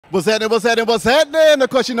What's happening, what's happening, what's happening? Of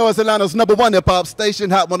course, you know it's Atlanta's #1 hip-hop station,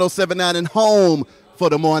 Hot 107.9 and home for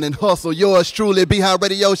the morning hustle. Yours truly, B-High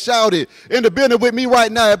Radio Shouted. In the building with me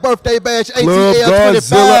right now at Birthday Bash ATL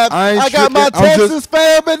 25. I got my Texas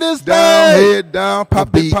fam in this down, thing. head down, pop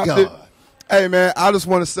it. Hey, man, I just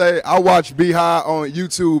want to say I watch B-High on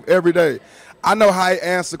YouTube every day. I know how he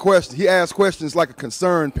answers questions. He asks questions like a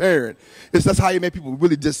concerned parent. That's how you make people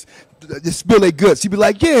really just spill their guts. He'd be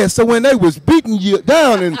like, yeah, so when they was beating you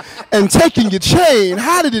down and taking your chain,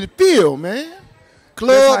 how did it feel, man?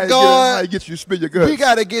 Club guard, how you get you to spill your guts. We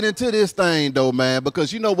got to get into this thing, though, man,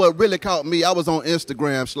 because you know what really caught me? I was on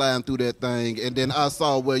Instagram sliding through that thing, and then I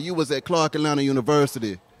saw where you was at Clark Atlanta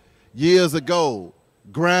University years ago,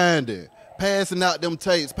 grinding, passing out them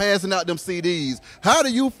tapes, passing out them CDs. How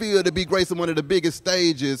do you feel to be gracing one of the biggest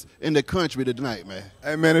stages in the country tonight, man?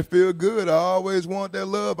 Hey, man, it feel good. I always want that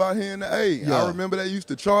love out here in the A. Yeah. I remember they used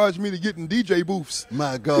to charge me to get in DJ booths.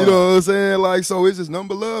 My God. You know what I'm saying? Like, so it's just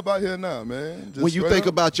number love out here now, man. Just when you think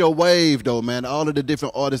about your wave, though, man, all of the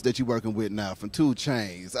different artists that you're working with now, from 2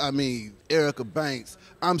 Chainz, I mean, Erica Banks,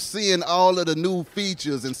 I'm seeing all of the new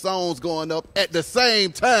features and songs going up at the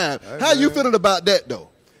same time. Hey, how you feeling about that, though?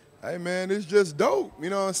 Hey, man, it's just dope.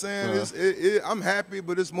 You know what I'm saying? I'm happy,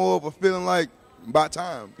 but it's more of a feeling like about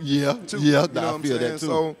time. Yeah, too. Yeah, you know I feel that, too.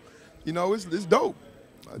 So, you know, it's dope.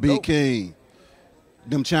 BeatKing,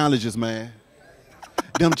 them challenges, man.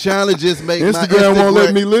 Them challenges make Instagram won't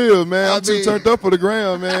let me live, man. I'm too turned up for the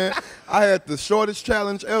gram, man. I had the shortest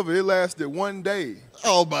challenge ever. It lasted 1 day.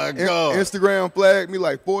 Oh, my God. Instagram flagged me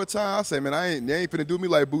like 4 times. I said, man, they ain't finna do me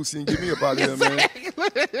like Boosie and get me up out of here, man.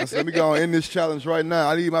 I said, let me go and end this challenge right now.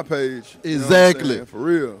 I need my page. Exactly. You know for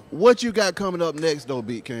real. What you got coming up next, though,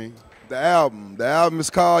 BeatKing? The album. The album is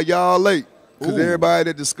called Y'all Late. Because everybody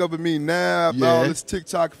that discovered me now, after all this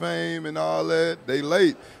TikTok fame and all that, they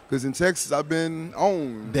late. Because in Texas, I've been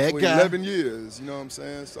on for 11 years. You know what I'm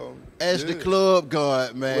saying? So as the club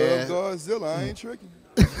guard, man. Club Guardzilla, I ain't tricking.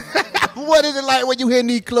 What is it like when you hear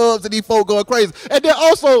these clubs and these folk going crazy? And then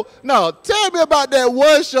also, tell me about that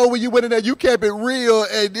one show when you went in there, you kept it real,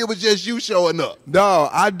 and it was just you showing up. No,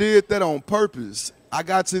 I did that on purpose. I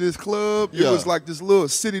got to this club. It was like this little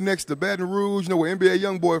city next to Baton Rouge, you know where NBA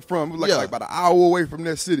Youngboy from. It was like about an hour away from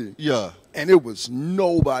that city. Yeah. And it was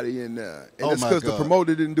nobody in there. And it's because the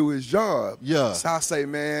promoter didn't do his job. Yeah. So I say,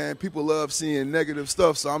 man, people love seeing negative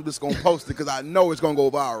stuff, so I'm just going to post it because I know it's going to go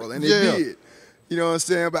viral. And it did. You know what I'm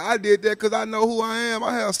saying? But I did that because I know who I am.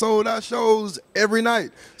 I have sold-out shows every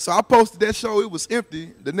night. So I posted that show. It was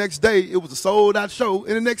empty. The next day, it was a sold-out show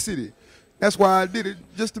in the next city. That's why I did it,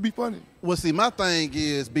 just to be funny. Well, see, my thing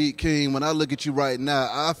is, BeatKing, when I look at you right now,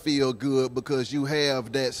 I feel good because you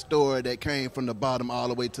have that story that came from the bottom all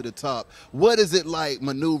the way to the top. What is it like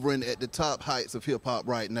maneuvering at the top heights of hip-hop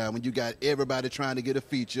right now when you got everybody trying to get a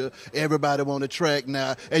feature, everybody on the track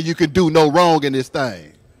now, and you can do no wrong in this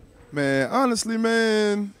thing? Man, honestly,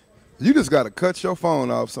 man, you just got to cut your phone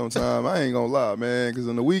off sometime. I ain't going to lie, man, because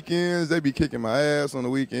on the weekends, they be kicking my ass on the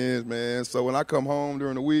weekends, man. So when I come home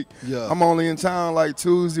during the week, I'm only in town like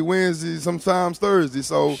Tuesday, Wednesday, sometimes Thursday.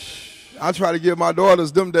 So I try to give my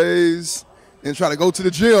daughters them days and try to go to the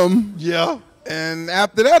gym. Yeah. And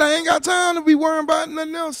after that, I ain't got time to be worrying about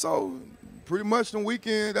nothing else. So pretty much the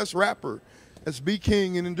weekend, that's rapper. That's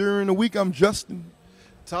BeatKing. And then during the week, I'm Justin.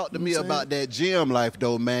 Talk to me about that gym life,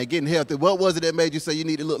 though, man. Getting healthy. What was it that made you say you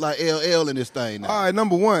need to look like LL in this thing now? All right,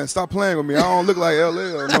 number 1, stop playing with me. I don't look like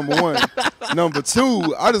LL, number 1. Number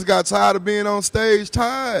 2, I just got tired of being on stage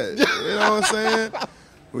tired. You know what I'm saying?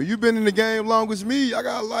 When you've been in the game long as me, I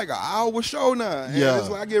got like an hour show now. And it's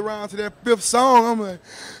like I get around to that 5th song, I'm like,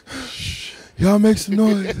 y'all make some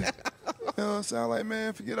noise. You know what I'm saying? I'm like,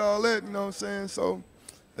 man, forget all that, you know what I'm saying? So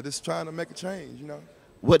I'm just trying to make a change, you know?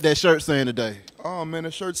 What that shirt saying today? Oh, man,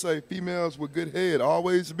 the shirt say, females with good head,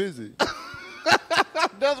 always busy.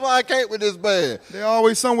 That's why I can't with this band. They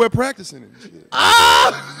always somewhere practicing it.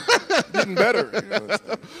 Getting better. You know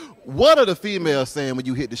what are the females saying when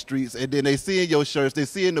you hit the streets and then they seeing your shirts, they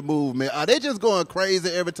seeing the movement? Are they just going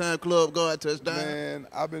crazy every time club guard touchdown? Man,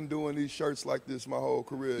 I've been doing these shirts like this my whole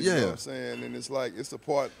career. You know what I'm saying? And it's like, it's a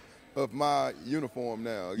part of my uniform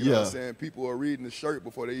now. You know what I'm saying? People are reading the shirt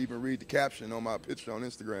before they even read the caption on my picture on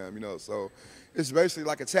Instagram, you know. So it's basically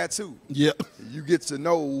like a tattoo. Yeah. You get to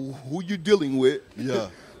know who you're dealing with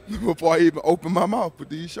before I even open my mouth with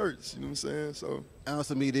these shirts. You know what I'm saying? So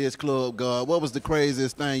answer me this, club guard. What was the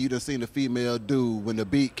craziest thing you done seen a female do when the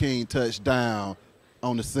BeatKing touched down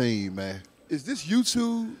on the scene, man? Is this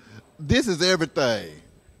YouTube? This is everything.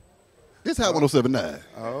 This Hot 107.9.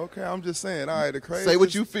 Oh, okay, I'm just saying. All right, the craziest. Say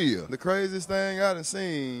what you feel. The craziest thing I done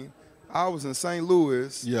seen, I was in St.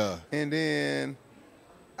 Louis. Yeah. And then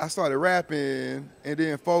I started rapping, and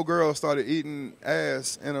then 4 girls started eating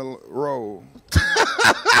ass in a row.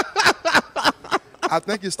 I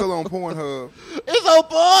think it's still on Pornhub. It's on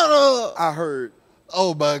Pornhub. I heard.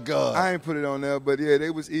 Oh my God. I ain't put it on there, but yeah, they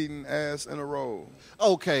was eating ass in a row.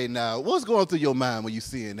 Okay, now what's going through your mind when you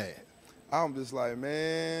seeing that? I'm just like,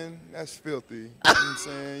 man, that's filthy. You know what I'm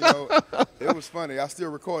saying? You know, it was funny. I still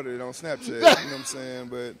recorded it on Snapchat. You know what I'm saying?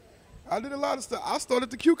 But I did a lot of stuff. I started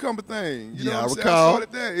the cucumber thing. You know what I'm saying? I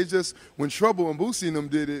started that. It's just when Trouble and Boosie and them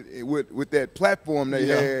did it with that platform they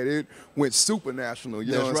had, it went super national.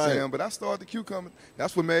 You know what I'm saying? But I started the cucumber.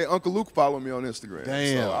 That's what made Uncle Luke follow me on Instagram.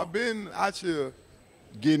 Damn. So I've been out here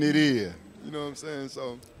getting it in. You know what I'm saying?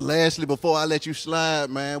 So lastly, before I let you slide,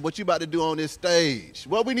 man, what you about to do on this stage?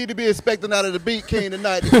 What we need to be expecting out of the BeatKing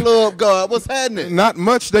tonight, the club guard. What's happening? Not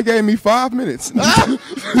much. They gave me 5 minutes. I'm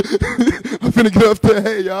finna get up there,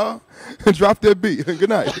 hey, y'all, and drop that beat. Good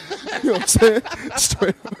night. You know what I'm saying?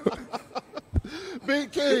 Straight up.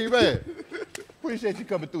 BeatKing, man. Appreciate you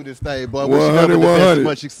coming through this thing, boy. 100, 100.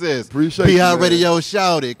 Much success. Appreciate you, man. Radio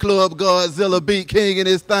shouted. Club Godzilla, BeatKing in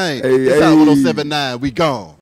this thing. Hey, It's out 1079. We gone.